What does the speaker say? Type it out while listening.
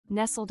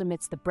Nestled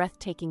amidst the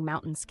breathtaking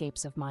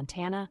mountainscapes of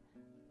Montana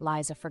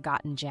lies a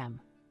forgotten gem,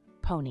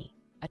 Pony,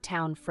 a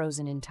town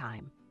frozen in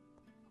time.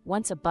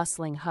 Once a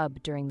bustling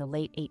hub during the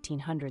late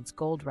 1800s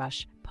gold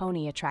rush,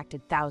 Pony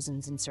attracted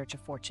thousands in search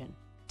of fortune.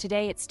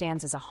 Today it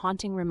stands as a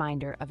haunting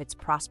reminder of its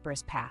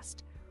prosperous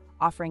past,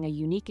 offering a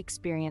unique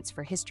experience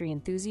for history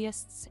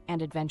enthusiasts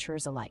and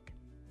adventurers alike.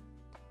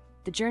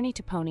 The journey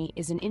to Pony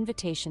is an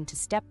invitation to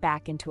step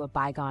back into a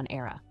bygone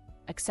era.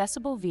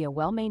 Accessible via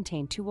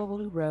well-maintained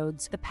two-wheel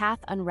roads, the path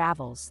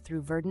unravels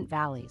through verdant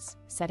valleys,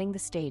 setting the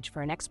stage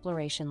for an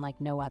exploration like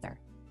no other.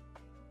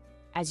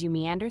 As you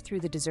meander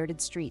through the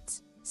deserted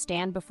streets,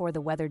 stand before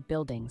the weathered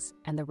buildings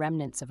and the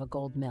remnants of a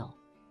gold mill.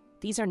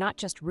 These are not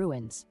just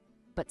ruins,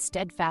 but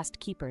steadfast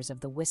keepers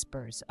of the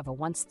whispers of a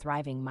once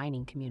thriving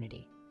mining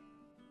community.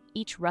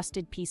 Each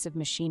rusted piece of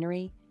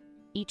machinery,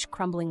 each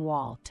crumbling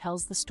wall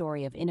tells the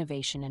story of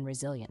innovation and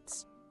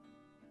resilience.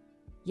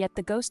 Yet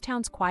the ghost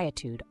town's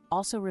quietude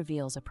also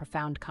reveals a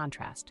profound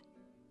contrast.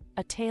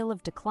 A tale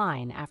of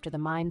decline after the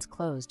mines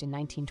closed in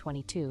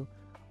 1922,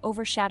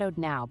 overshadowed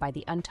now by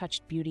the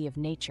untouched beauty of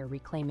nature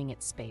reclaiming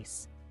its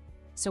space.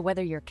 So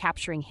whether you're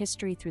capturing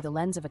history through the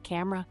lens of a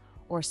camera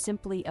or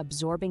simply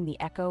absorbing the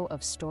echo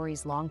of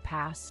stories long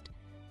past,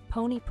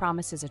 Pony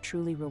promises a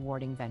truly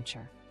rewarding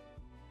venture.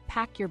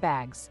 Pack your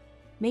bags,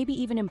 maybe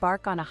even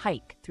embark on a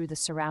hike through the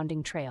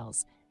surrounding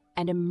trails,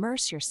 and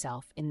immerse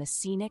yourself in the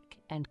scenic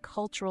and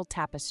cultural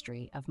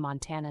tapestry of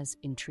Montana's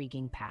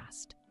intriguing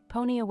past.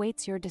 Pony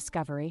awaits your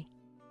discovery.